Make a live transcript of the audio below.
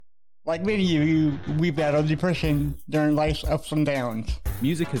Like many of you, we battle depression during life's ups and downs.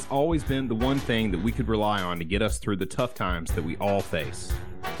 Music has always been the one thing that we could rely on to get us through the tough times that we all face.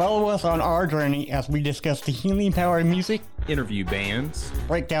 Follow us on our journey as we discuss the healing power of music, Interview bands,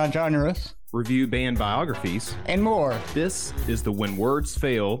 break down genres, review band biographies, and more. This is the When Words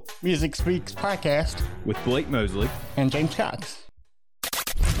Fail Music Speaks podcast with Blake Mosley and James Cox.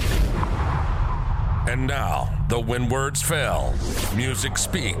 And now, the When Words Fail Music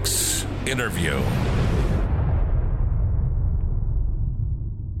Speaks interview.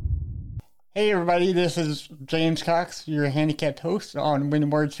 Hey everybody, this is James Cox, your handicapped host on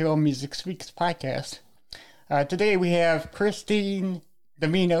When Words Fail Music Speaks podcast. Today we have Christine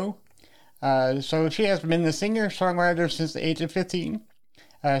Domino. So she has been a singer-songwriter since the age of 15.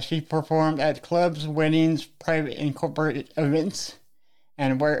 She performed at clubs, weddings, private and corporate events,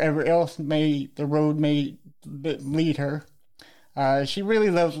 and wherever else the road may lead her. She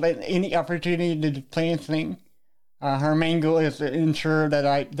really loves any opportunity to play and sing. Her main goal is to ensure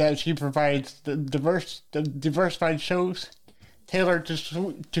that she provides the diversified shows tailored to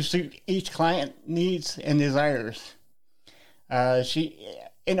suit each client needs and desires.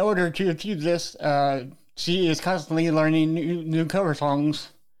 In order to achieve this, she is constantly learning new cover songs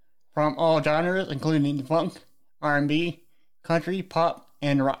from all genres, including funk, R&B, country, pop,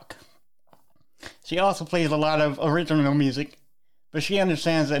 and rock. She also plays a lot of original music, but she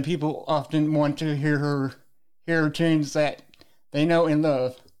understands that people often want to hear tunes that they know and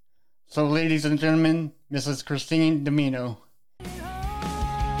love. So, ladies and gentlemen, Mrs. Christine Domino.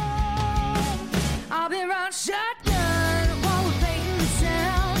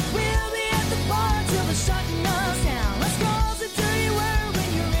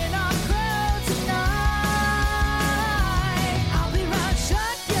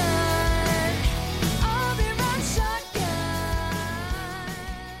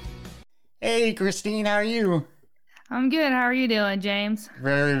 Hey, Christine, how are you? I'm good. How are you doing, James?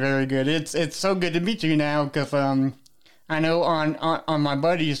 Very, very good. It's so good to meet you now because I know on my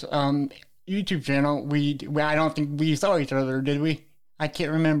buddy's YouTube channel I don't think we saw each other, did we? I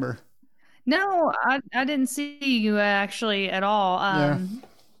can't remember. No, I didn't see you actually at all.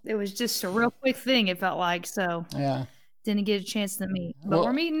 It was just a real quick thing. It felt like so. Yeah. Didn't get a chance to meet, but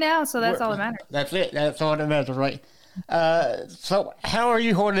we're meeting now, so that's all that matters. That's it. That's all that matters, right? So how are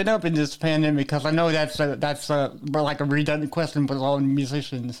you holding up in this pandemic? Because I know that's like a redundant question for all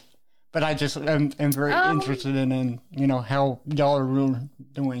musicians, but I just am very interested in how y'all are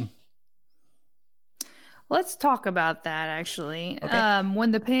doing. Let's talk about that actually. Okay.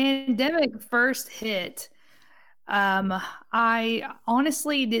 When the pandemic first hit, I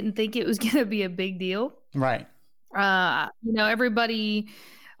honestly didn't think it was going to be a big deal. Right. Everybody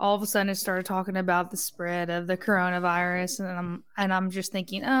all of a sudden started talking about the spread of the coronavirus, and I'm just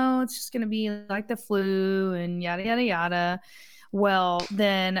thinking, oh, it's just going to be like the flu and yada, yada, yada. Well,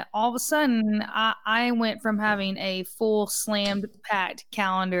 then all of a sudden I went from having a full slammed packed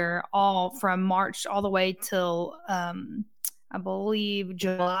calendar all from March all the way till, I believe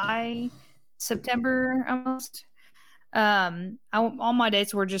July, September almost. All my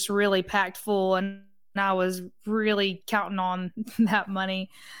dates were just really packed full, and I was really counting on that money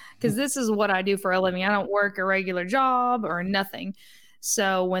because this is what I do for a living. I don't work a regular job or nothing.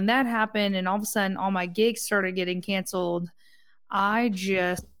 So when that happened and all of a sudden all my gigs started getting canceled, I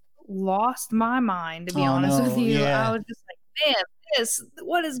just lost my mind, to be honest with you. Yeah. I was just like, man,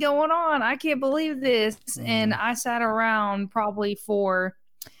 what is going on? I can't believe this. And I sat around I probably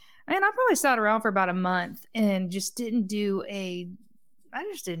sat around for about a month and just didn't do a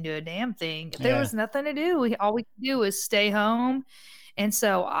damn thing. There was nothing to do. All we could do was stay home. And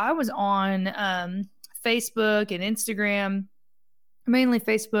so I was on Facebook and Instagram, mainly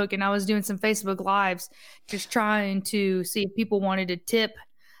Facebook, and I was doing some Facebook Lives, just trying to see if people wanted to tip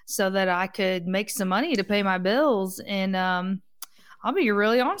so that I could make some money to pay my bills. And I'll be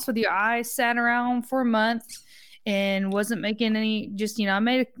really honest with you. I sat around for a month and wasn't making any, I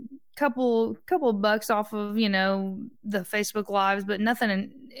made a couple bucks off of the Facebook Lives, but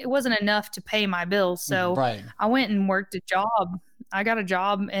nothing. It wasn't enough to pay my bills, so right. I went and worked a job. I got a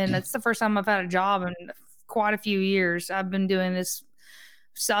job, and that's the first time I've had a job in quite a few years. I've been doing this,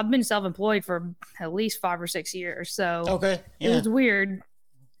 so I've been self-employed for at least 5 or 6 years. So okay, yeah. It was weird.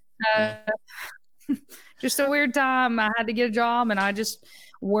 Just a weird time. I had to get a job, and I just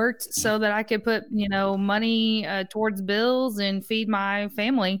worked so that I could put, money towards bills and feed my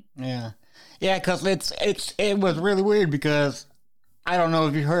family. Yeah. Yeah, because it was really weird because I don't know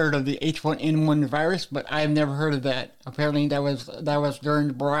if you heard of the H1N1 virus, but I've never heard of that. Apparently that was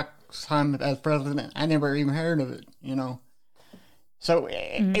during Barack's time as president. I never even heard of it, So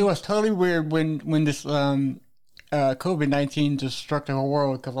it was totally weird when this COVID-19 just struck the whole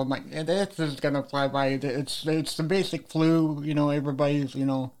world, because I'm like, this is gonna fly by. It's the basic flu, everybody's,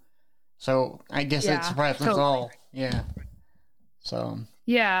 so I guess it surprised us all. Yeah. So.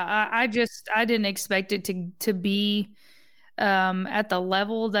 Yeah, I didn't expect it to be at the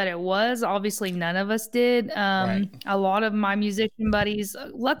level that it was. Obviously, none of us did. Right. A lot of my musician buddies,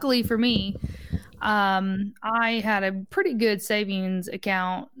 luckily for me, I had a pretty good savings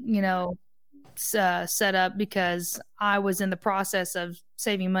account, set up, because I was in the process of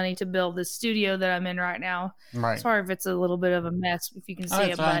saving money to build the studio that I'm in right now. Right. Sorry if it's a little bit of a mess, if you can see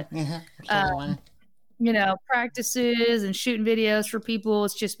it, fine. but practices and shooting videos for people,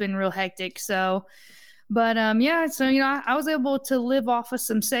 it's just been real hectic. So, but I was able to live off of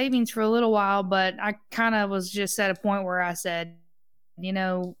some savings for a little while, but I kind of was just at a point where I said,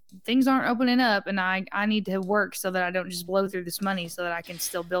 things aren't opening up, and I need to work so that I don't just blow through this money, so that I can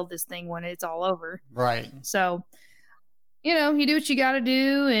still build this thing when it's all over. Right. So, you do what you got to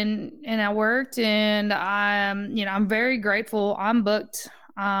do, and I worked, and I'm very grateful. I'm booked.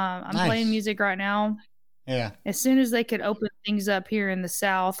 I'm playing music right now. Yeah. As soon as they could open things up here in the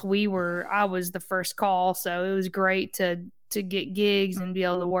South, I was the first call, so it was great to get gigs and be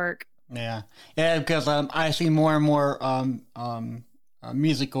able to work. Yeah, because I see more and more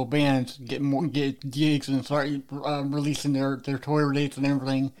musical bands get gigs and start releasing their tour dates and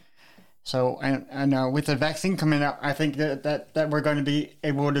everything. So and with the vaccine coming out, I think that we're going to be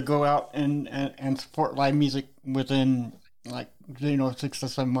able to go out and support live music within 6 to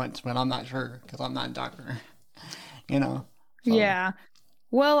 7 months, but I'm not sure because I'm not a doctor. So. Yeah.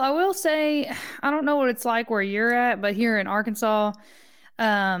 Well, I will say, I don't know what it's like where you're at, but here in Arkansas,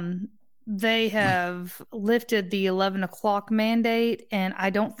 they have lifted the 11 o'clock mandate, and I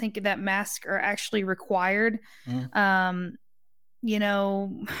don't think that masks are actually required.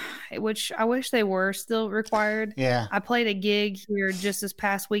 Which I wish they were still required. Yeah. I played a gig here just this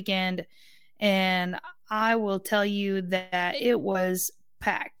past weekend, and I will tell you that it was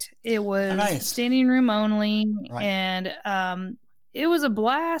packed. It was standing room only, right. And it was a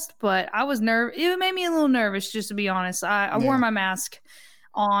blast, but I was nervous. It made me a little nervous, just to be honest. I wore my mask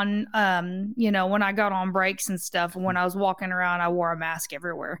on, when I got on breaks and stuff. When I was walking around, I wore a mask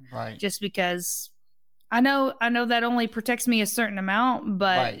everywhere, right? Just because I know that only protects me a certain amount,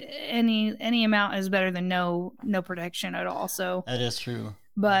 but any amount is better than no protection at all. So that is true.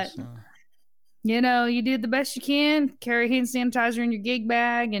 But you do the best you can, carry hand sanitizer in your gig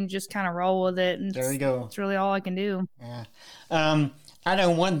bag, and just kind of roll with it. And there you go. That's really all I can do. Yeah. I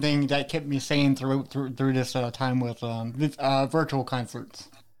know one thing that kept me sane through this time with virtual concerts.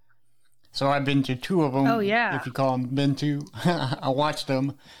 So I've been to 2 of them. Oh, yeah. If you call them been to. I watched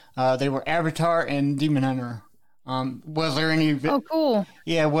them. They were Avatar and Demon Hunter. Was there any? Oh, cool.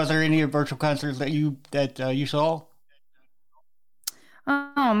 Yeah. Was there any virtual concerts that you saw?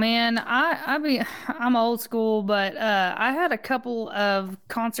 Oh man, I'm old school, but I had a couple of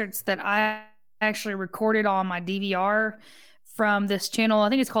concerts that I actually recorded on my DVR from this channel. I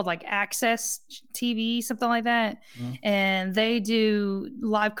think it's called like Access TV, something like that. Mm-hmm. And they do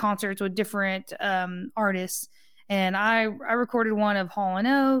live concerts with different artists. And I recorded one of Hall &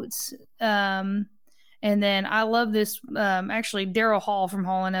 Oates. And then I love this. Actually, Daryl Hall from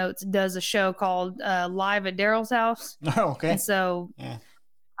Hall & Oates does a show called Live at Daryl's House. Oh, okay. And so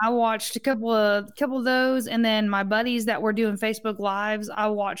I watched a couple of those. And then my buddies that were doing Facebook Lives, I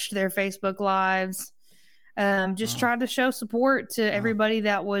watched their Facebook Lives. Tried to show support to everybody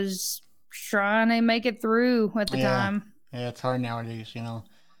that was trying to make it through at the time. Yeah, it's hard nowadays, So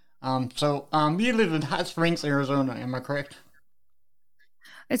you live in Hot Springs, Arizona, am I correct?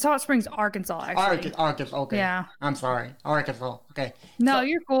 It's Hot Springs, Arkansas, actually. Arkansas, okay. Yeah. I'm sorry. Arkansas, okay. No,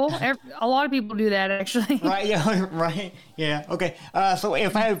 you're cool. A lot of people do that, actually. Right, yeah, right. Yeah, okay. So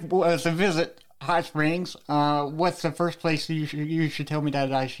if I was to visit Hot Springs, what's the first place you should tell me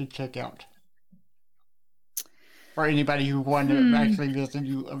that I should check out? For anybody who wanted to actually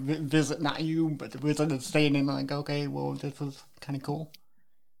visit not you, but visit and staying in, like, okay, well, this was kind of cool.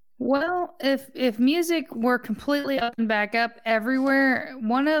 Well, if music were completely open back up everywhere,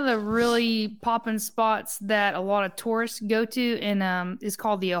 one of the really popping spots that a lot of tourists go to is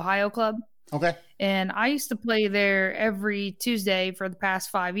called the Ohio Club. Okay. And I used to play there every Tuesday for the past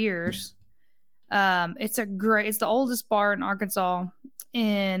 5 years. It's the oldest bar in Arkansas.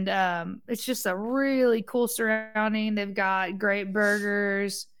 And it's just a really cool surrounding. They've got great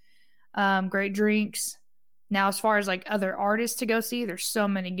burgers, great drinks. Now, as far as like other artists to go see, there's so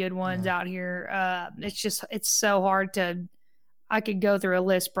many good ones out here. It's so hard I could go through a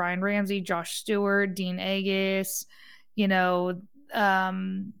list. Brian Ramsey, Josh Stewart, Dean Agus,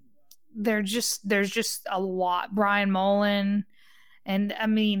 there's just a lot. Brian Mullen, and I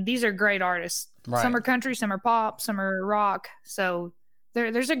mean, these are great artists. Right. Some are country, some are pop, some are rock. So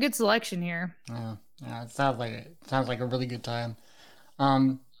there's a good selection here. Yeah, it sounds like a really good time.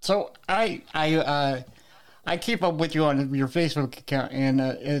 So I keep up with you on your Facebook account,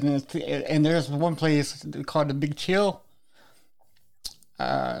 and there's one place called the Big Chill.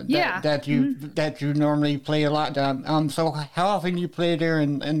 That you normally play a lot. So how often do you play there,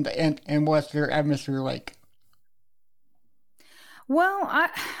 and what's your atmosphere like? Well,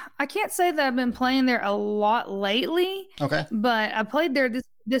 I can't say that I've been playing there a lot lately. Okay. But I played there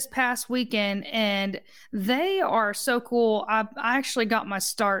this past weekend, and they are so cool. I actually got my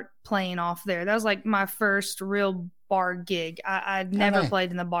start playing off there. That was like my first real bar gig. I'd never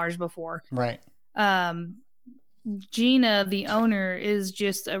played in the bars before. Right. Gina, the owner, is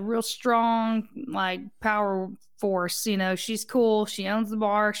just a real strong, like, power force. You know, she's cool. She owns the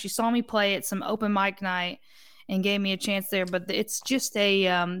bar. She saw me play at some open mic night and gave me a chance there. But it's just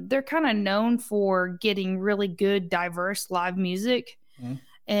they're kind of known for getting really good, diverse live music. Mm-hmm.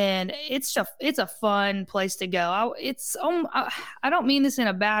 And it's a fun place to go. I don't mean this in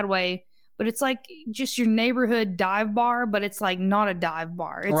a bad way, but it's like just your neighborhood dive bar, but it's like not a dive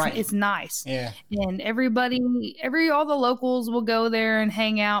bar. It's nice. Yeah. And all the locals will go there and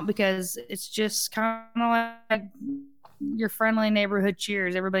hang out because it's just kind of like your friendly neighborhood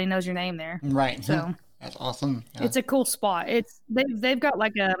Cheers. Everybody knows your name there. Right. So that's awesome. Yeah. It's a cool spot. They've got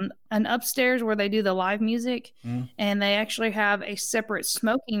like an upstairs where they do the live music, and they actually have a separate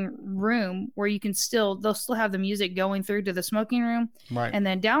smoking room where they'll still have the music going through to the smoking room. Right. And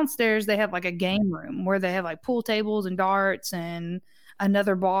then downstairs they have like a game room where they have like pool tables and darts and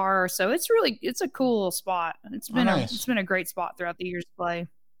another bar. So it's a cool little spot. It's been a great spot throughout the years to play.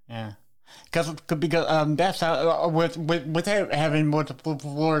 Yeah. Because that's how without having multiple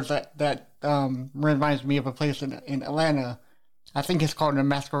floors, that reminds me of a place in Atlanta. I think it's called the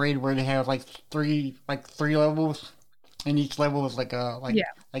Masquerade, where they have like three levels, and each level is like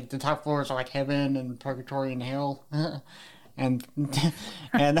the top floors are like heaven and purgatory and hell, and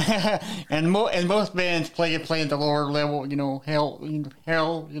most bands play at the lower level, hell,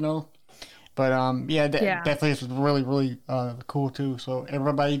 But that place is really, really cool too. So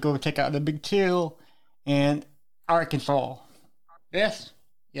everybody go check out the Big Chill in Arkansas. Yes.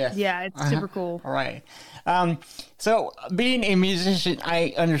 Yeah, it's super cool. All right. So being a musician,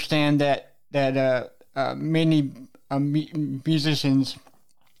 I understand that many musicians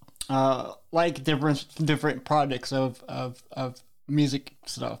like different products of music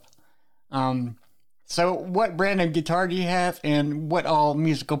stuff. So what brand of guitar do you have, and what all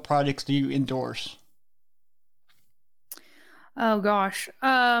musical products do you endorse? Oh gosh.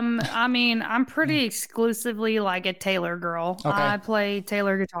 I mean, I'm pretty exclusively like a Taylor girl. Okay. I play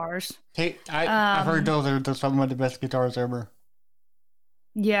Taylor guitars. I've heard those are some of the best guitars ever.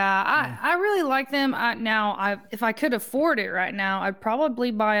 Yeah, I really like them. If I could afford it right now, I'd probably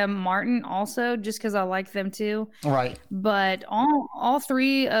buy a Martin also, just because I like them too. Right. But all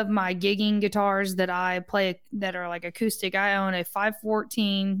three of my gigging guitars that I play that are like acoustic, I own a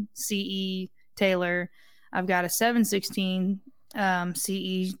 514 CE Taylor. I've got a 716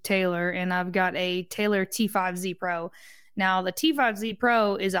 CE Taylor, and I've got a Taylor T5Z Pro. Now, the T5Z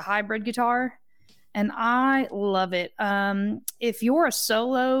Pro is a hybrid guitar, and I love it. If you're a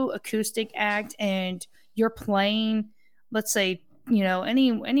solo acoustic act and you're playing, let's say,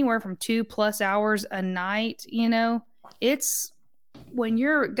 anywhere from 2+ hours a night, it's when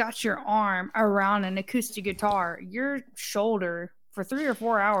you're got your arm around an acoustic guitar, your shoulder for 3 or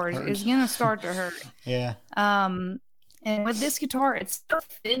 4 hours is gonna start to hurt. Yeah. And with this guitar, it's so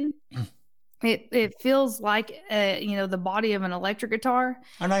thin. It feels like the body of an electric guitar.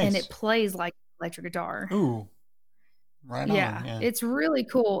 Oh, nice. And it plays like electric guitar. Ooh. Right on. Yeah. It's really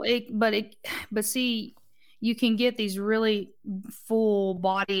cool. But see, you can get these really full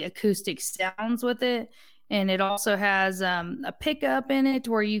body acoustic sounds with it. And it also has a pickup in it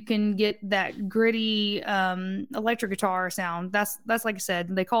where you can get that gritty electric guitar sound. That's like I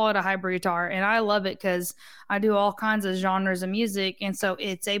said, they call it a hybrid guitar. And I love it because I do all kinds of genres of music. And so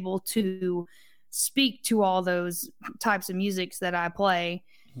it's able to speak to all those types of musics that I play.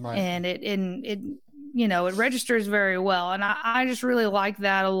 Right. And it registers very well, and I just really like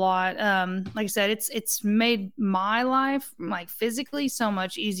that a lot. Like I said, it's made my life like physically so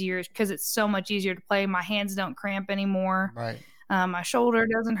much easier because it's so much easier to play. My hands don't cramp anymore. Right. My shoulder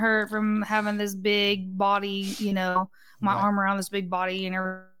doesn't hurt from having this my arm around this big body and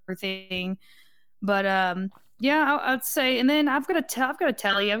everything. But I'd say, and then I've got a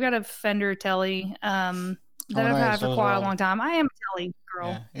Telly. I've got a Fender Telly. That I've had for quite a long time. I am a alley,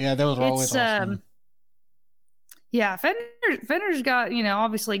 girl. Yeah, those are always It's awesome. yeah, Fender's got,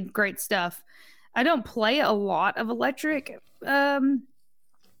 obviously great stuff. I don't play a lot of electric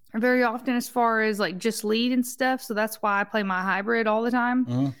very often as far as like just lead and stuff, so that's why I play my hybrid all the time.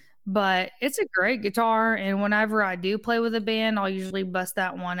 Mhm. But it's a great guitar, and whenever I do play with a band, I'll usually bust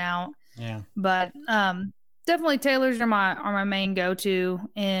that one out. Yeah. But definitely Taylors are my main go-to.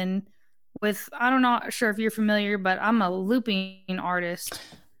 And with, I'm not sure if you're familiar, but I'm a looping artist.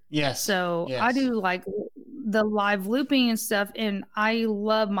 Yes. So Yes. I do like the live looping and stuff, and I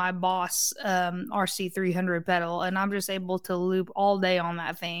love my Boss RC300 pedal, and I'm just able to loop all day on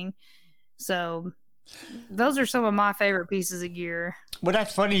that thing. So those are some of my favorite pieces of gear. Well,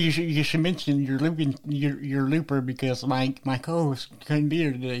 that's funny. You should mention your looper, because my co-host couldn't be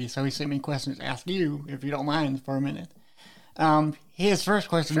here today, so he sent me questions to ask you, if you don't mind, for a minute. His first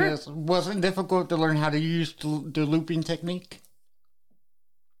question is: was it difficult to learn how to use the looping technique?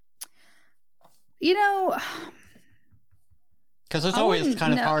 Because it's always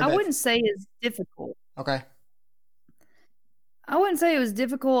kind of hard. I wouldn't say it's difficult. Okay. I wouldn't say it was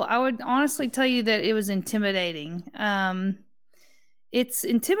difficult. I would honestly tell you that it was intimidating. It's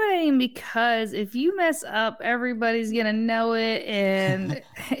intimidating because if you mess up, everybody's going to know it, and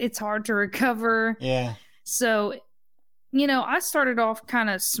it's hard to recover. Yeah. So, I started off kind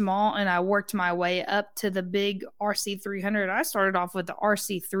of small, and I worked my way up to the big RC300. I started off with the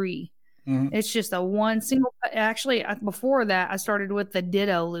RC3. Mm-hmm. It's just a one single. Actually, before that, I started with the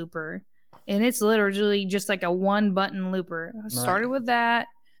Ditto looper, and it's literally just like a one button looper. I started with that,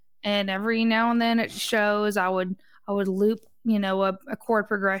 and every now and then it shows I would loop, a chord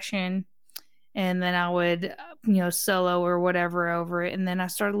progression, and then I would, solo or whatever over it. And then I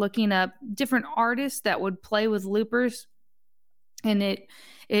started looking up different artists that would play with loopers, and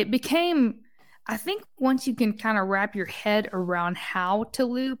it became, I think once you can kind of wrap your head around how to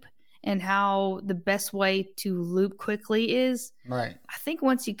loop and how the best way to loop quickly is, right. I think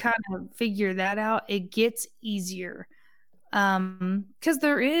once you kind of figure that out, it gets easier. Because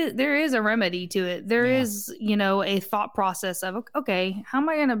there is a remedy to it. There is, a thought process of, okay, how am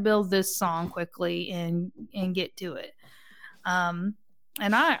I going to build this song quickly and get to it? And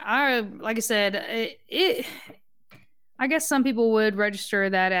I like I said, I guess some people would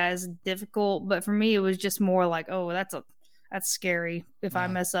register that as difficult, but for me, it was just more like, oh, that's scary. If I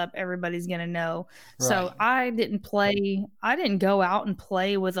mess up, everybody's going to know. Right. So I didn't go out and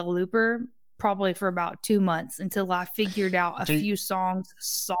play with a looper probably for about 2 months until I figured out a few songs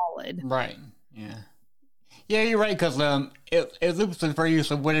solid. Right. Yeah. Yeah, you're right, because it loops for you,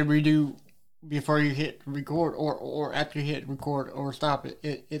 so whatever you do before you hit record or after you hit record or stop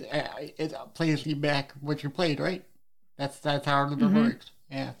it, it plays you back what you played, right? That's how looper works.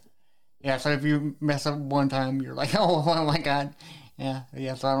 Yeah. Yeah, so if you mess up one time, you're like, oh my God. Yeah,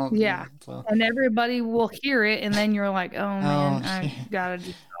 so I don't. Yeah, so. And everybody will hear it, and then you're like, oh man, I gotta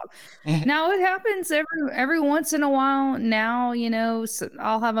just stop. Now it happens every once in a while. Now, so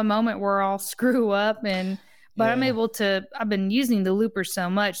I'll have a moment where I'll screw up, but I'm able to. I've been using the looper so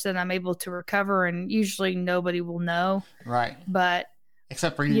much that I'm able to recover, and usually nobody will know. Right. But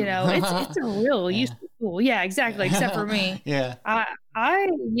except for you, it's a real useful tool. Yeah, exactly. Except for me. Yeah. I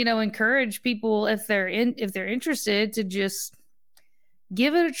encourage people if they're interested to just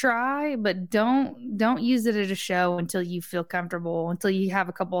give it a try, but don't use it at a show until you feel comfortable, until you have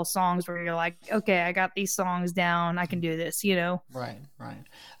a couple of songs where you're like, okay, I got these songs down, I can do this, Right.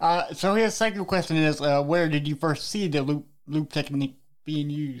 So his second question is, where did you first see the loop technique being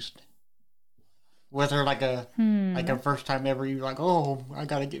used? Was there like a first time ever you're like, oh, I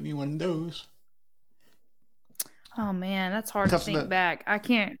gotta get me one of those? Oh man, that's hard to think back. I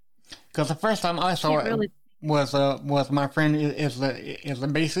can't. Because the first time I saw it was my friend is the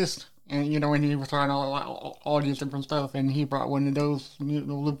bassist, and when he was trying all these different stuff, and he brought one of those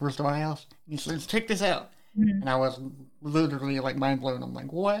loopers to my house. He said, "Check this out," and I was literally like mind blown. I'm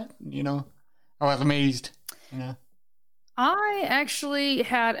like, "What?" I was amazed. I actually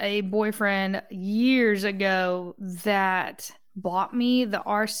had a boyfriend years ago that bought me the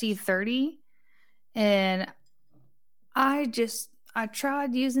RC30, and I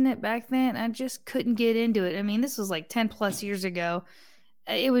tried using it back then. I just couldn't get into it. I mean, this was like 10 plus years ago.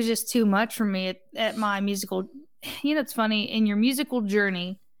 It was just too much for me at my musical. It's funny, in your musical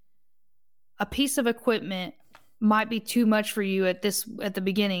journey, a piece of equipment might be too much for you at the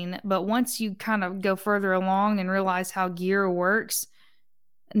beginning, but once you kind of go further along and realize how gear works,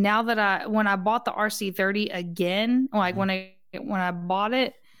 now that when I bought the RC30 again, like when I bought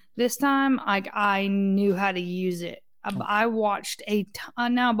it this time, like I knew how to use it. I watched a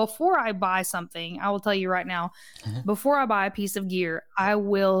ton. Now, before I buy something, I will tell you right now, before I buy a piece of gear, I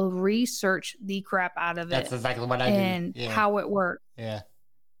will research the crap out of it. That's exactly what I do. And how it works. Yeah.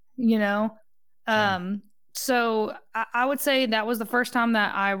 You know? So I would say that was the first time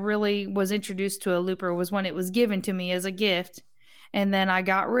that I really was introduced to a looper, was when it was given to me as a gift. And then I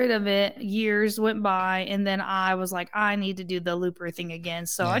got rid of it. Years went by, and then I was like, I need to do the looper thing again.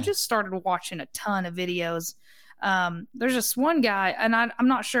 So I just started watching a ton of videos. There's this one guy, and I'm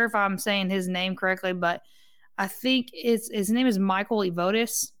not sure if I'm saying his name correctly, but I think his name is Michael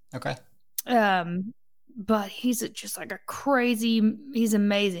Evotis. Okay. But he's just like a crazy, he's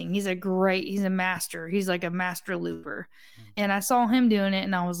amazing. He's a master. He's like a master looper. And I saw him doing it,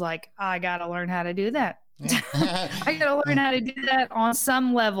 and I was like, I got to learn how to do that. I gotta learn how to do that on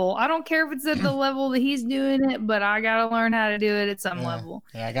some level. I don't care if it's at the level that he's doing it, but I gotta learn how to do it at some level.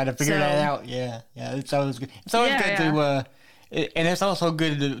 Yeah, I gotta figure that out. Yeah, it's always good. It's always good to, and it's also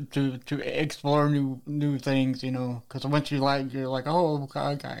good to explore new things, you know. Because once you're like, oh,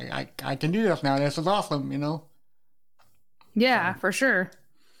 I can do this now. This is awesome, you know. Yeah, for sure.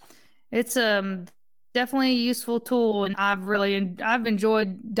 It's definitely a useful tool, and I've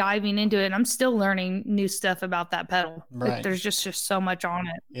enjoyed diving into it, and I'm still learning new stuff about that pedal. Right. There's just so much on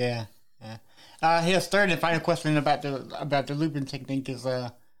it. Yeah. His third and final question about the looping technique is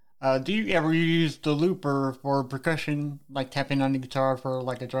do you ever use the looper for percussion, like tapping on the guitar for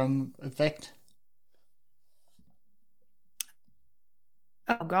like a drum effect?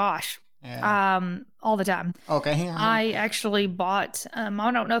 Oh gosh. All the time. Okay. I actually bought I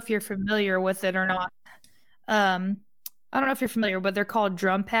don't know if you're familiar with it or not. I don't know if you're familiar, but they're called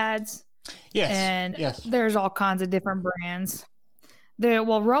drum pads. Yes. And yes. There's all kinds of different brands.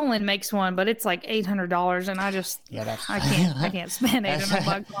 Roland makes one, but it's like $800, and I can't spend $800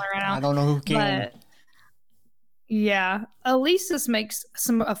 right now. I don't know who can. But yeah, Alesis makes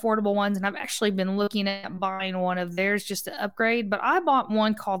some affordable ones, and I've actually been looking at buying one of theirs just to upgrade. But I bought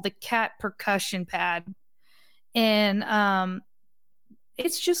one called the Cat Percussion Pad, and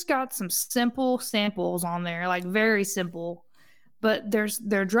it's just got some simple samples on there, like very simple. But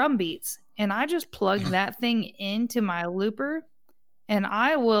they're drum beats, and I just plug that thing into my looper, and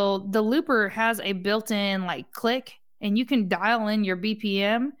the looper has a built-in like click, and you can dial in your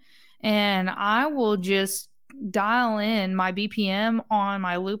BPM, and I will just dial in my BPM on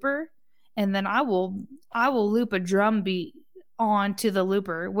my looper, and then I will loop a drum beat onto the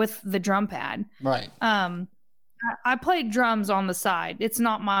looper with the drum pad. Right. I play drums on the side. It's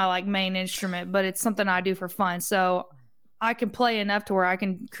not my like main instrument, but it's something I do for fun. So I can play enough to where I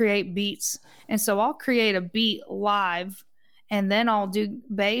can create beats. And so I'll create a beat live, and then I'll do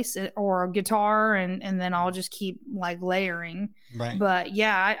bass or guitar, and then I'll just keep like layering. Right. But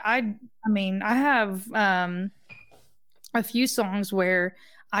yeah, I mean, I have a few songs where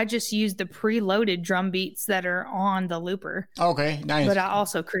I just use the preloaded drum beats that are on the looper. Okay, nice. But I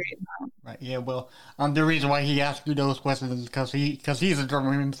also create my own. Right. Yeah. Well, the reason why he asked you those questions is because he's a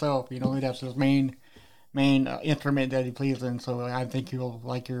drummer himself. You know, that's his main instrument that he plays in. So I think you'll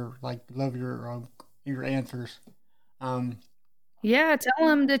love your answers. Yeah, tell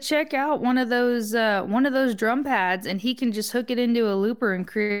him to check out one of those drum pads, and he can just hook it into a looper and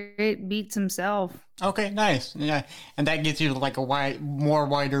create beats himself. Okay, nice. Yeah, and that gets you like a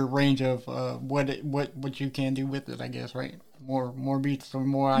wider range of what you can do with it, I guess, right? More beats or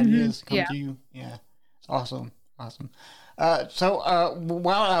more ideas come to you. Yeah, awesome. So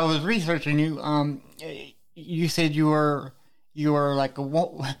while I was researching you, you said you were like a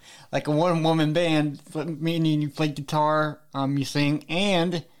one woman band, meaning you play guitar, you sing,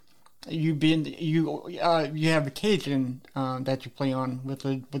 and you have a Cajun that you play on with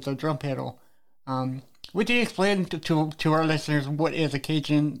a drum pedal. Would you explain to our listeners what is a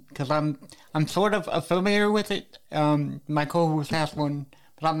Cajun? Because I'm sort of familiar with it. My co-host has one,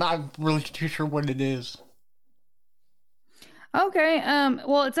 but I'm not really too sure what it is. Okay.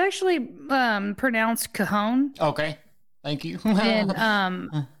 Well, it's actually pronounced cajon. Okay. Thank you.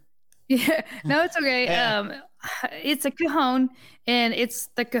 And yeah, no, it's okay. It's a cajon, and it's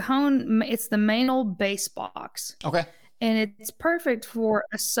the main old bass box. Okay. And it's perfect for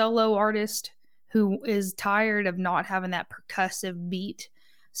a solo artist who is tired of not having that percussive beat.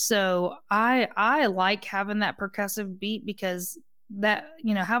 So I like having that percussive beat, because that,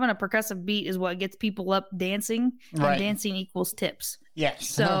 having a percussive beat is what gets people up dancing, and dancing equals tips. Yes.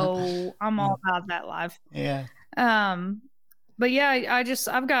 So I'm all about that live. Yeah. But yeah,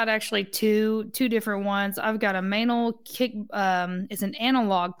 I've got actually two different ones. I've got a Manel kick, it's an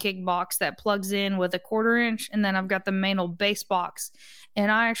analog kick box that plugs in with a 1/4 inch, and then I've got the Manel bass box,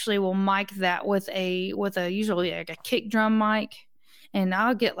 and I actually will mic that with a usually like a kick drum mic, and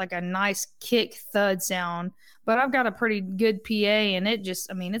I'll get like a nice kick thud sound. But I've got a pretty good PA, and it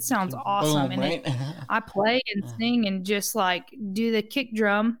sounds awesome. Boom, right? I play and sing and just like do the kick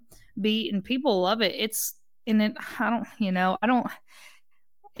drum beat, and people love it. If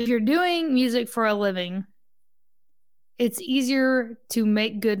you're doing music for a living, it's easier to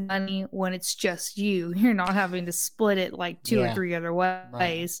make good money when it's just you. You're not having to split it like two or three other ways.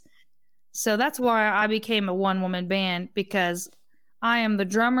 Right. So that's why I became a one-woman band, because I am the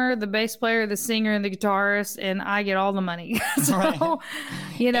drummer, the bass player, the singer, and the guitarist, and I get all the money. So, right.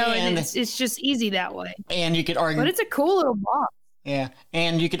 And it's just easy that way. And you could argue. But it's a cool little box. Yeah,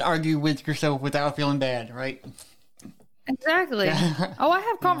 and you can argue with yourself without feeling bad, right? Exactly. Oh, I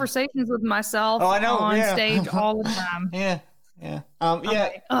have conversations with myself on stage all the time. Yeah.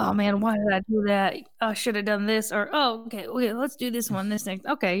 Like, oh man, why did I do that? I should have done this, or okay, let's do this one, this next.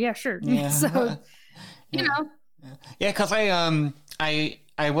 Okay, yeah, sure. Yeah. So, you know. Yeah, because I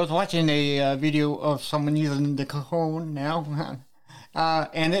was watching a video of someone using the cajon now,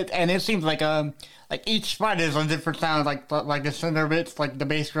 and it seems like each spot is a different sound. Like the center of it's like the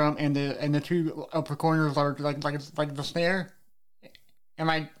bass drum, and the two upper corners are like the snare. Am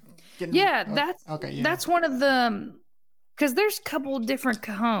I getting? Yeah, that's one of the, because there's a couple different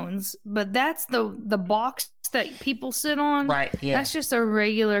cajones, but that's the box that people sit on. Right. Yeah. That's just a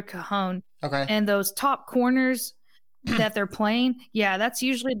regular cajon. Okay. And those top corners that they're playing, that's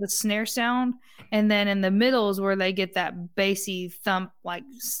usually the snare sound, and then in the middle is where they get that bassy thump like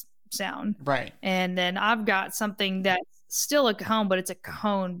sound. Right. And then I've got something that's still a cajon, but it's a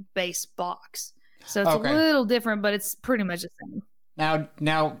cajon bass box, so it's a little different, but it's pretty much the same.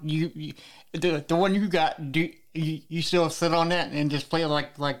 Now you the one you got, do you still sit on that and just play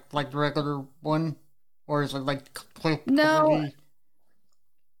like the regular one, or is it like no?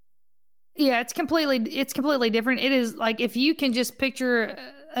 Yeah, it's completely different. It is like, if you can just picture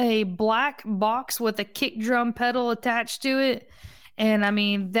a black box with a kick drum pedal attached to it, and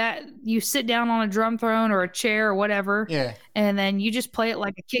that you sit down on a drum throne or a chair or whatever, and then you just play it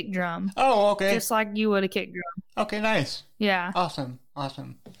like a kick drum. Oh, okay. Just like you would a kick drum. Okay, nice. Yeah. Awesome.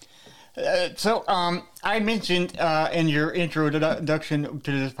 So I mentioned in your introduction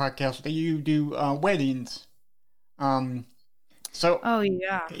to this podcast that you do weddings. So. Oh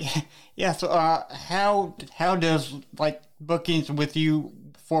yeah. Yeah. So how does like bookings with you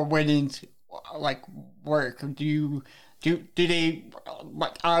for weddings like work? Do they,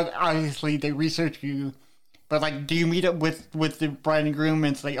 like, obviously they research you, but like, do you meet up with the bride and groom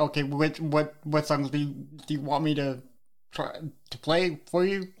and say, okay, what songs do you want me to try to play for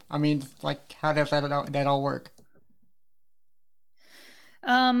you? I mean, like, how does that all work?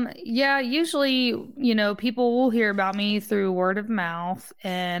 Usually, people will hear about me through word of mouth,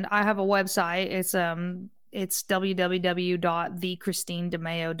 and I have a website. It's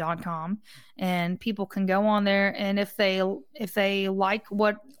www.thechristindemeo.com, and people can go on there, and if they like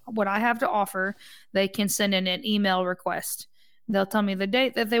what I have to offer, they can send in an email request. They'll tell me the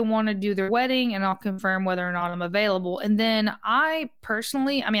date that they want to do their wedding, and I'll confirm whether or not I'm available. And then I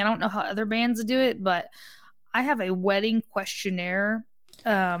personally, I don't know how other bands do it, but I have a wedding questionnaire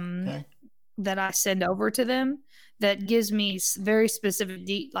that I send over to them that gives me very specific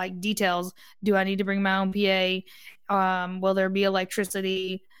details. Do I need to bring my own PA? Will there be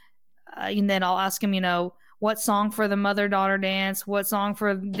electricity? And then I'll ask them, what song for the mother-daughter dance? What song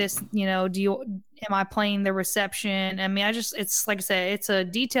for this? Am I playing the reception? It's like I said, it's a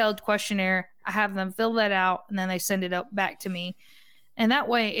detailed questionnaire. I have them fill that out, and then they send it back to me. And that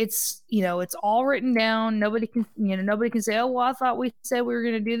way it's all written down. Nobody can say, oh, well, I thought we said we were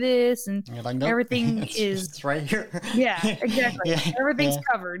going to do this. And like, nope. Everything it's right here. Yeah, exactly. Everything's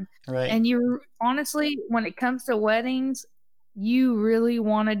covered. Right. And you honestly, when it comes to weddings, you really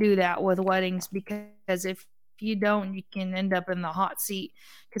want to do that with weddings, because if you don't, you can end up in the hot seat,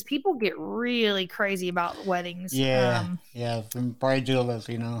 because people get really crazy about weddings. Yeah. From bridezillas,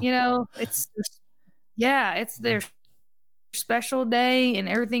 it's their special day, and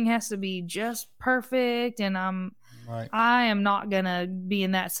everything has to be just perfect, and I am not gonna be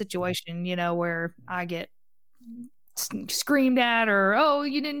in that situation where I get screamed at, or oh,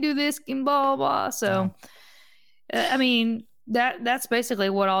 you didn't do this, and blah blah. So that's basically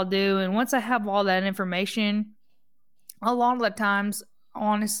what I'll do. And once I have all that information, a lot of the times,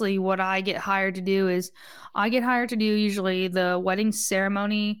 honestly, what I get hired to do is usually the wedding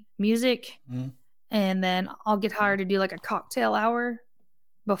ceremony music. and then I'll get hired to do like a cocktail hour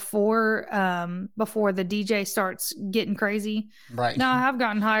before the DJ starts getting crazy. Right. Now I have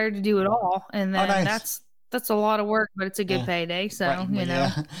gotten hired to do it all, and then nice. that's a lot of work, but it's a good payday. So Right, you know,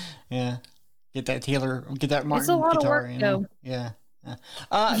 yeah. Get that Taylor, get that Martin it's a lot guitar, of work, you know? though. Yeah.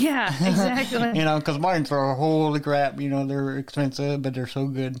 Yeah, exactly. You know, because Martins are holy crap. You know, they're expensive, but they're so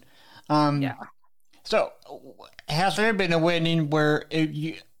good. Yeah. So, has there been a wedding where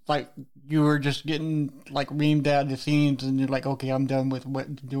you were just getting like reamed out of the scenes, and you're like, okay, I'm done with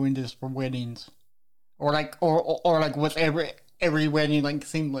doing this for weddings, or like was every wedding like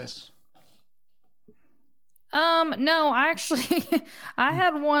seamless? No, actually, I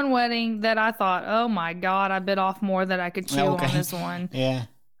had one wedding that I thought, oh my God, I bit off more than I could chew on this one. Yeah.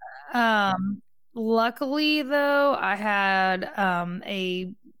 Luckily though, I had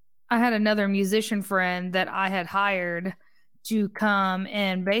another musician friend that I had hired to come,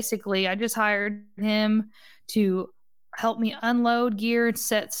 and basically I just hired him to help me unload gear and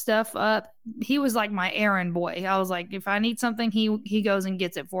set stuff up. He was like my errand boy. I was like, if I need something, he goes and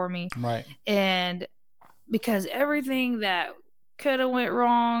gets it for me. Right. And because everything that could have went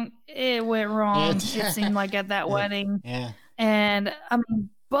wrong, it went wrong. It seemed like at that wedding. Yeah. And I mean,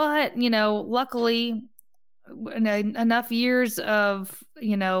 but you know, luckily enough years of,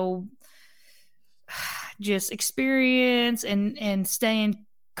 you know, just experience and staying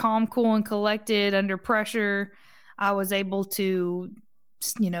calm, cool, and collected under pressure, I was able to,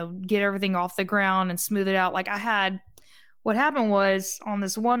 you know, get everything off the ground and smooth it out. Like what happened was on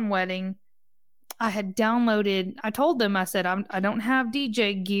this one wedding, I had downloaded, I told them, I said, I don't have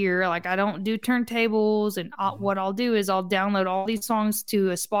DJ gear. Like I don't do turntables. And what I'll do is I'll download all these songs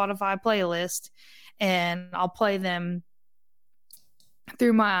to a Spotify playlist and I'll play them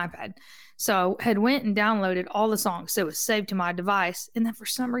through my iPad. So I had went and downloaded all the songs. So it was saved to my device. And then for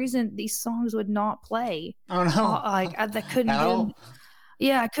some reason, these songs would not play. Oh no. I couldn't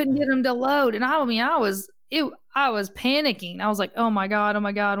I couldn't get them to load. And I was panicking. I was like, oh my God,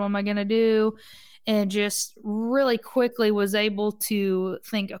 what am I going to do? And just really quickly was able to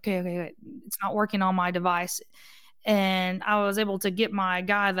think, okay, it's not working on my device. And I was able to get my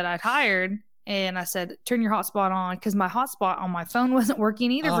guy that I'd hired, and I said, turn your hotspot on, because my hotspot on my phone wasn't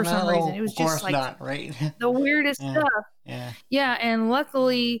working either for some reason. It was just like not, right? the weirdest stuff. Yeah. Yeah, and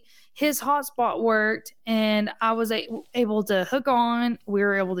luckily his hotspot worked, and I was able to hook on. We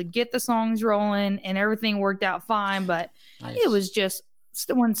were able to get the songs rolling, and everything worked out fine. But It was just,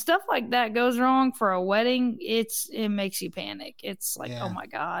 when stuff like that goes wrong for a wedding, it makes you panic. It's like, oh my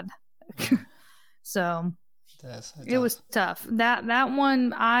God. So it was tough. That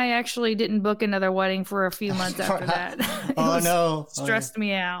one, I actually didn't book another wedding for a few months after that. No, stressed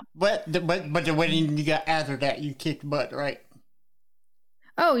me out. But the wedding you got after that, you kicked butt, right?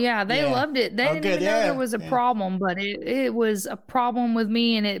 Oh yeah, they loved it. They didn't even know there was a problem, but it was a problem with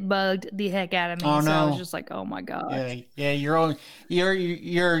me, and it bugged the heck out of me. So I was just like, oh my God. Yeah, your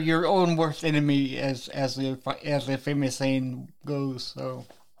own worst enemy, as the famous saying goes. So,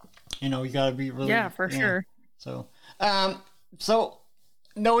 you know, you gotta be really sure. So, so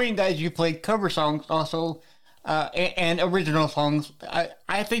knowing that you play cover songs also, and original songs,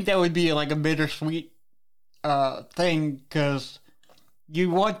 I think that would be like a bittersweet thing, because you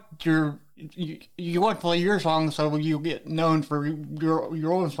want to play your songs so you get known for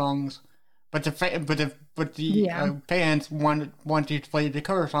your own songs, but the fans want you to play the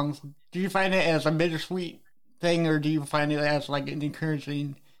cover songs. Do you find it as a bittersweet thing, or do you find it as like an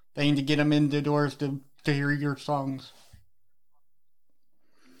encouraging thing to get them in the doors to hear your songs?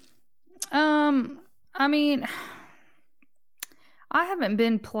 I mean, I haven't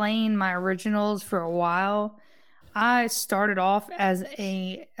been playing my originals for a while. I started off as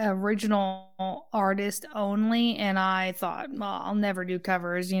a original artist only, and I thought, well, I'll never do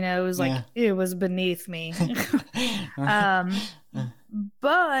covers. You know, it was like, it was beneath me.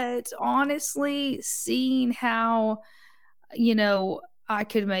 But honestly, seeing how, you know, I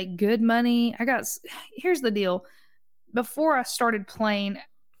could make good money. Here's the deal. Before I started playing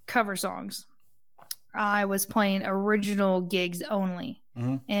cover songs, I was playing original gigs only.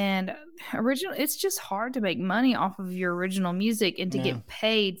 Mm-hmm. And it's just hard to make money off of your original music and to get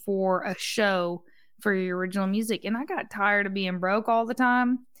paid for a show for your original music. And I got tired of being broke all the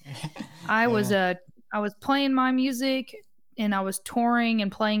time. I was playing my music, and I was touring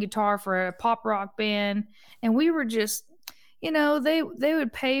and playing guitar for a pop rock band, and we were just, you know, they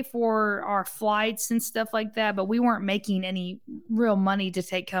would pay for our flights and stuff like that, but we weren't making any real money to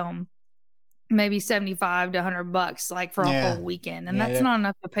take home. Maybe $75 to $100, like for a whole weekend, and that's not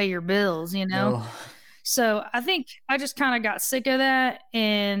enough to pay your bills, you know. No. So I think I just kind of got sick of that.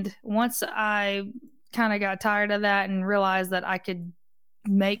 And once I kind of got tired of that and realized that I could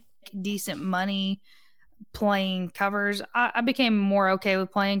make decent money playing covers, I became more okay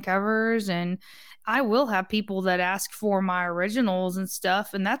with playing covers. And I will have people that ask for my originals and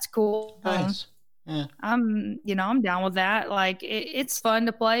stuff, and that's cool. Nice. Yeah. I'm down with that. Like it's fun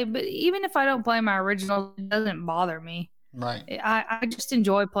to play, but even if I don't play my originals, it doesn't bother me. Right. I just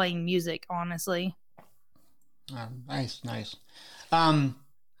enjoy playing music, honestly. Nice.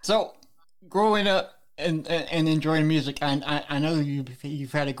 So growing up and enjoying music, I know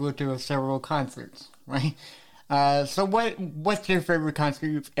you've had to go to several concerts, right? So what's your favorite concert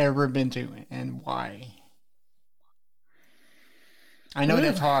you've ever been to, and why? I know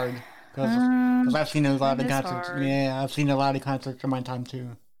that's hard because I've seen a lot of concerts. Hard. Yeah, I've seen a lot of concerts in my time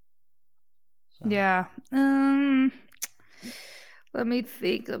too. So. Yeah. Let me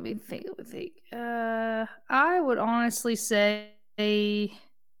think. I would honestly say, I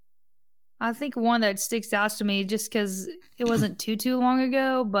think one that sticks out to me just because it wasn't too long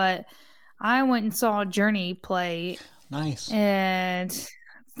ago, but I went and saw Journey play. Nice. And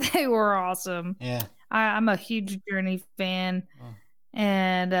they were awesome. Yeah. I'm a huge Journey fan. Oh.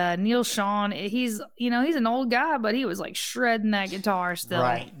 And Neil Sean, he's an old guy, but he was like shredding that guitar still.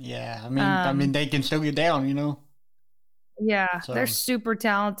 Right. Yeah. I mean, they can slow you down, you know. Yeah, so. They're super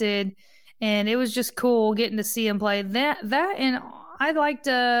talented, and it was just cool getting to see him play that. And I liked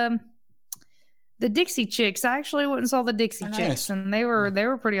the Dixie Chicks. I actually went and saw the Dixie Chicks, and they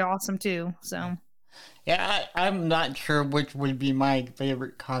were pretty awesome too. So. Yeah, I'm not sure which would be my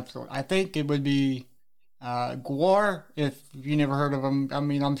favorite concert. I think it would be Gwar, if you never heard of them. I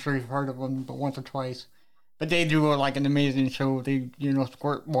mean, I'm sure you've heard of them, but once or twice. But they do like an amazing show. They,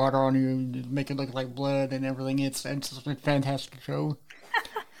 squirt water on you and make it look like blood and everything. It's a fantastic show.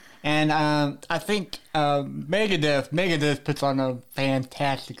 And I think Megadeth puts on a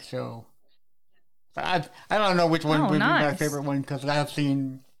fantastic show. I don't know which one would be my favorite one, because I've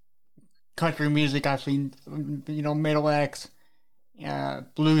seen country music. I've seen metal acts,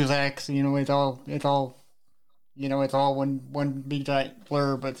 blues acts. It's all one big giant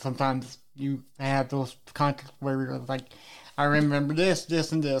blur. But sometimes you have those concerts where you're like, I remember this,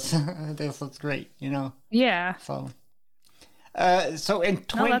 and this. This looks great, Yeah. So in 20...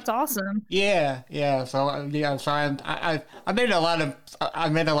 No, that's awesome. Yeah. So I met a lot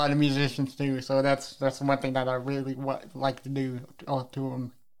of musicians too. So that's one thing that I really like to do to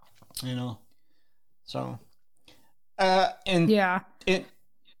them, So,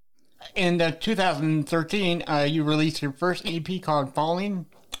 in 2013, you released your first EP called Falling,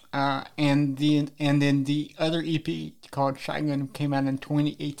 and then the other EP called Shotgun came out in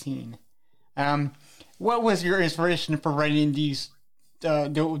 2018. What was your inspiration for writing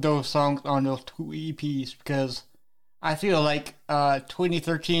those songs on those two EPs? Because I feel like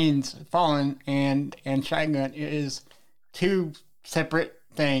 2013's Fallen and Shotgun is two separate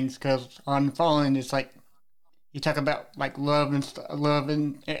things. Because on Fallen, it's like you talk about like love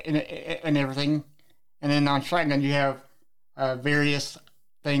and everything, and then on Shotgun you have various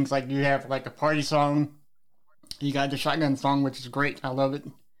things, like you have like a party song, you got the Shotgun song, which is great, I love it.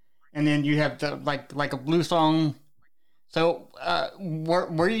 And then you have the like a blues song. So,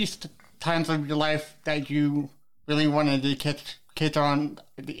 were these times of your life that you really wanted to catch on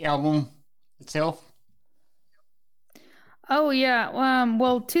the album itself? Oh yeah.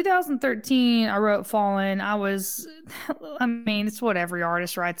 Well, 2013, I wrote Fallen. It's what every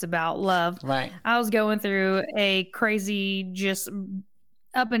artist writes about, love. Right. I was going through a crazy, just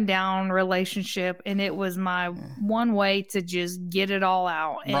up and down relationship, and it was my one way to just get it all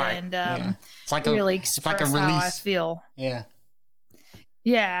out and it's like really express how I feel. Yeah.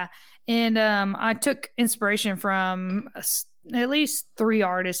 And I took inspiration from at least 3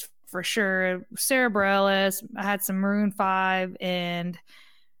 artists for sure. Sarah Bareilles, I had some Maroon 5, and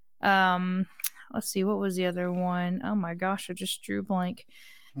let's see, what was the other one? Oh my gosh, I just drew a blank.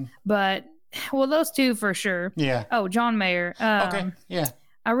 But those 2 for sure. Yeah. Oh, John Mayer. Okay. Yeah.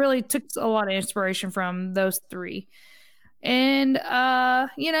 I really took a lot of inspiration from those 3. And,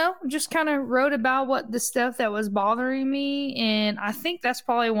 just kind of wrote about what the stuff that was bothering me. And I think that's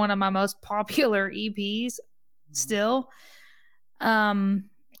probably one of my most popular EPs still.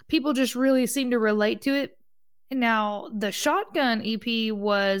 People just really seem to relate to it. Now, the Shotgun EP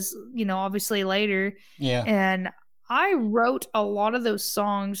was, obviously later. Yeah. And I wrote a lot of those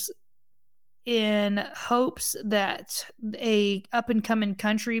songs in hopes that a up and coming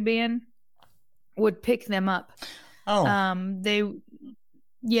country band would pick them up. Oh.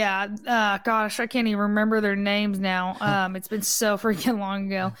 Gosh, I can't even remember their names now. It's been so freaking long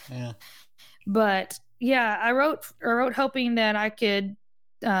ago. Yeah. But yeah, I wrote hoping that I could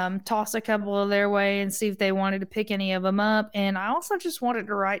toss a couple of their way and see if they wanted to pick any of them up. And I also just wanted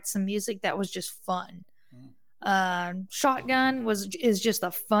to write some music that was just fun. Shotgun is just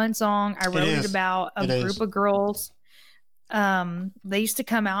a fun song. I wrote it about a group of girls. They used to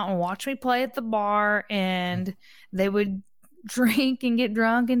come out and watch me play at the bar, and they would drink and get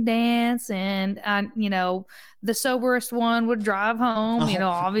drunk and dance, and the soberest one would drive home,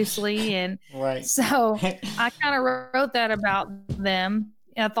 obviously. And right. So I kind of wrote that about them.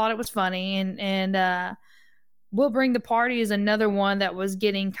 I thought it was funny, and We'll Bring the Party is another one that was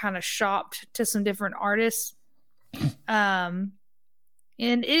getting kind of shopped to some different artists. I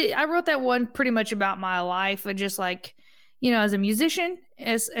wrote that one pretty much about my life, and just like, as a musician,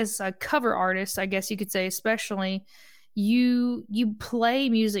 as a cover artist, I guess you could say, especially, you play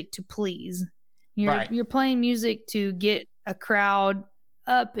music to please. You're playing music to get a crowd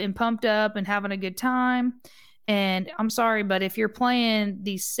up and pumped up and having a good time. And I'm sorry, but if you're playing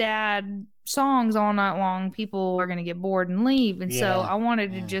these sad songs all night long, people are going to get bored and leave. And so I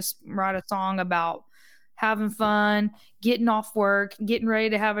wanted to just write a song about having fun, getting off work, getting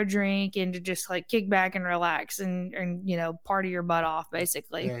ready to have a drink, and to just like kick back and relax and party your butt off,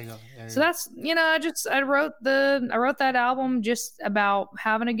 basically. There you go. So that's, I wrote that album just about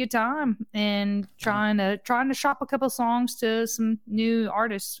having a good time and trying to shop a couple songs to some new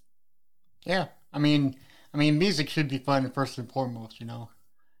artists. Yeah. I mean, music should be fun first and foremost, And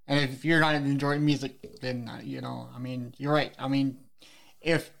if you're not enjoying music, then, you're right. I mean,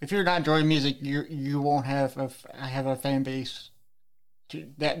 if you're not enjoying music, you won't have a fan base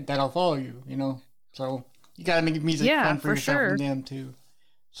that'll follow you, So you gotta make music fun for yourself and them too.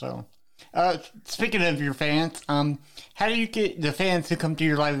 So, speaking of your fans, how do you get the fans to come to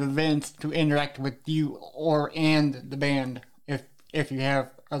your live events to interact with you and the band if you have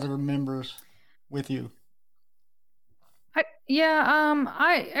other members with you?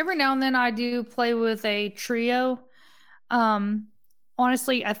 I every now and then I do play with a trio.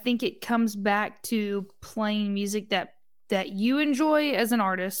 Honestly, I think it comes back to playing music that you enjoy as an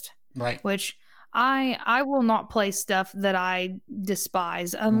artist, right? Which I will not play stuff that I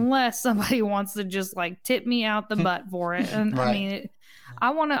despise unless somebody wants to just like tip me out the butt for it. And right. I mean, I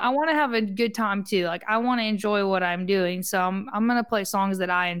want to have a good time too. Like I want to enjoy what I'm doing, so I'm gonna play songs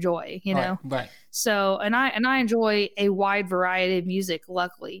that I enjoy. Right. So and I enjoy a wide variety of music.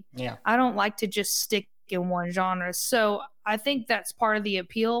 Luckily, I don't like to just stick in one genre. So I think that's part of the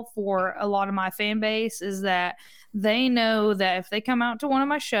appeal for a lot of my fan base, is that they know that if they come out to one of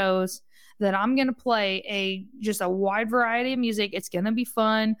my shows, that I'm going to play just a wide variety of music. It's going to be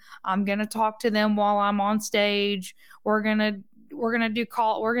fun. I'm going to talk to them while I'm on stage. We're going to do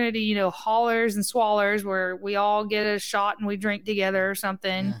hollers and swallers where we all get a shot and we drink together or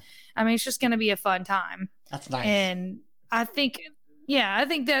something. Yeah. I mean, it's just going to be a fun time. That's nice. And I think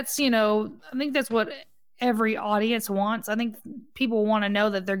that's what every audience wants. I think people want to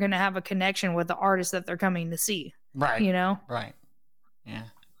know that they're going to have a connection with the artist that they're coming to see. Right. Right. Yeah.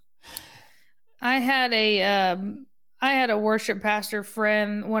 I had a worship pastor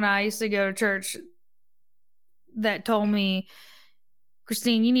friend when I used to go to church that told me,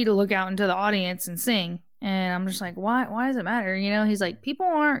 Christine, you need to look out into the audience and sing. And I'm just like, why does it matter? He's like, people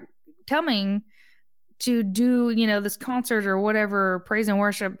aren't coming to do, this concert or whatever, praise and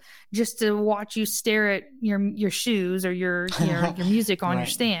worship, just to watch you stare at your shoes or your music on your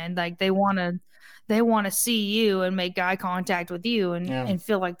stand. Like they want to see you and make eye contact with you and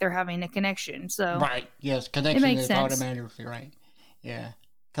feel like they're having a connection. So right, yes, connection is automatically right. Yeah,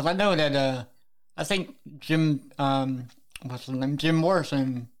 because I know that I think Jim Jim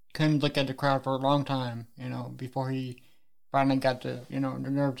Morrison couldn't look at the crowd for a long time, before he finally got the the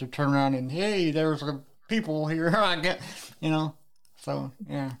nerve to turn around and, hey, there's people here, I get, so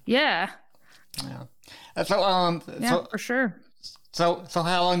yeah. So for sure. So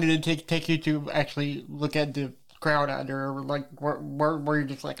how long did it take you to actually look at the crowd out there? Like, were you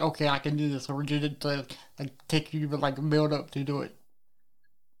just like, okay, I can do this, or did it take you to build up to do it?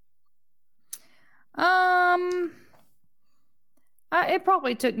 It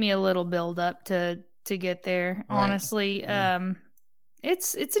probably took me a little build up to get there. Right. Honestly,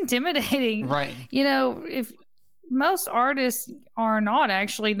 it's intimidating, right? If most artists are not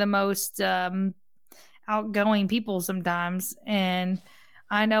actually the most outgoing people sometimes, and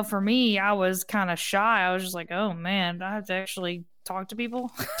I know for me, I was kind of shy. I was just like, oh man, I have to actually talk to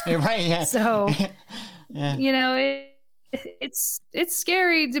people. Right, yeah. So it's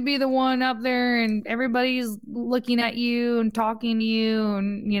scary to be the one up there and everybody's looking at you and talking to you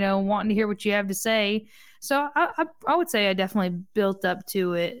and wanting to hear what you have to say. So I would say I definitely built up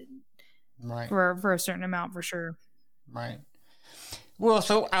to it Right. for a certain amount for sure. Right. Well,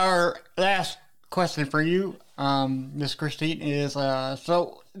 so our last question for you, Miss Christine, is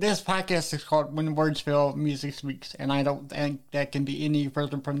so this podcast is called When Words Fail, Music Speaks, and I don't think that can be any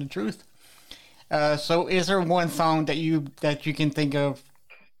further from the truth. So is there one song that you can think of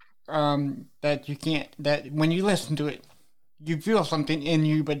that when you listen to it, you feel something in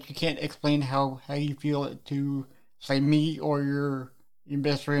you, but you can't explain how you feel it to, say, me or your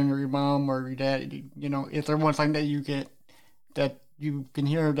best friend or your mom or your dad? You know, is there one song that you can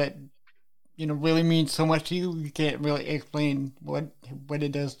hear that, you know, really means so much to you? You can't really explain what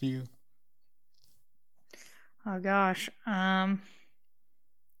it does to you. Oh gosh.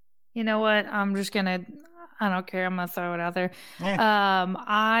 You know what? I don't care. I'm gonna throw it out there. Yeah.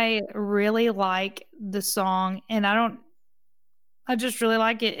 I really like the song, and I just really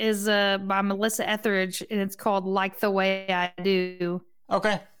like it. Is by Melissa Etheridge, and it's called "Like the Way I Do."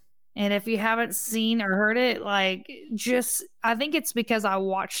 Okay. And if you haven't seen or heard it, like, I think it's because I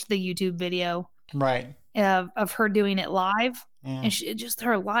watched the YouTube video Right. of her doing it live, Yeah. and just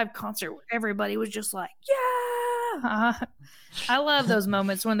her live concert where everybody was just like, yeah. I love those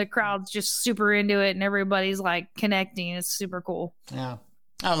moments when the crowd's just super into it and everybody's like connecting. It's super cool. Yeah.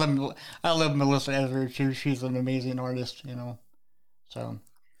 I love Melissa Etheridge too. She's an amazing artist, you know. So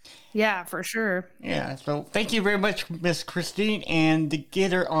Yeah, for sure. yeah, so thank you very much, Miss Christine, and to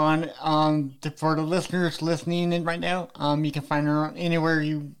get her on, for the listeners listening in right now, you can find her on anywhere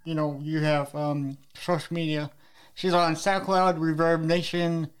you have social media. She's on SoundCloud, Reverb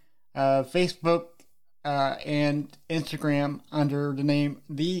Nation, Facebook, and Instagram under the name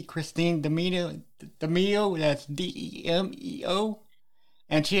The Christine Demeo. That's DEMEO,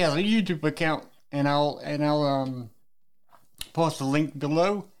 and she has a YouTube account, and I'll post a link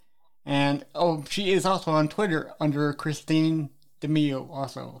below. And she is also on Twitter under Christine Demeo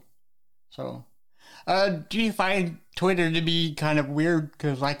also. So, do you find Twitter to be kind of weird?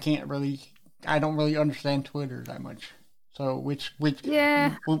 Because I don't really understand Twitter that much. So, which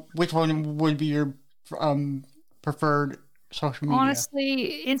one would be your preferred social media?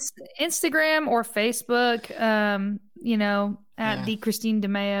 Honestly, Instagram or Facebook. At The Christine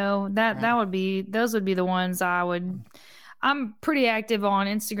Demeo. Those would be the ones I would. I'm pretty active on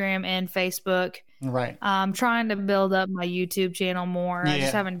Instagram and Facebook. Right. I'm trying to build up my YouTube channel more. I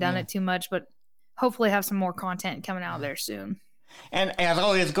just haven't done it too much, but hopefully have some more content coming out there soon. And as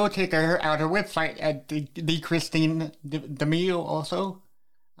always, go check out her website at the Christine Demeo also.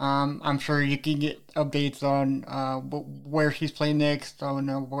 I'm sure you can get updates on where she's playing next, on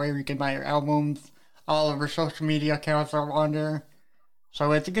where you can buy her albums. All of her social media accounts are on there.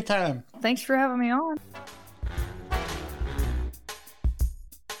 So it's a good time. Thanks for having me on.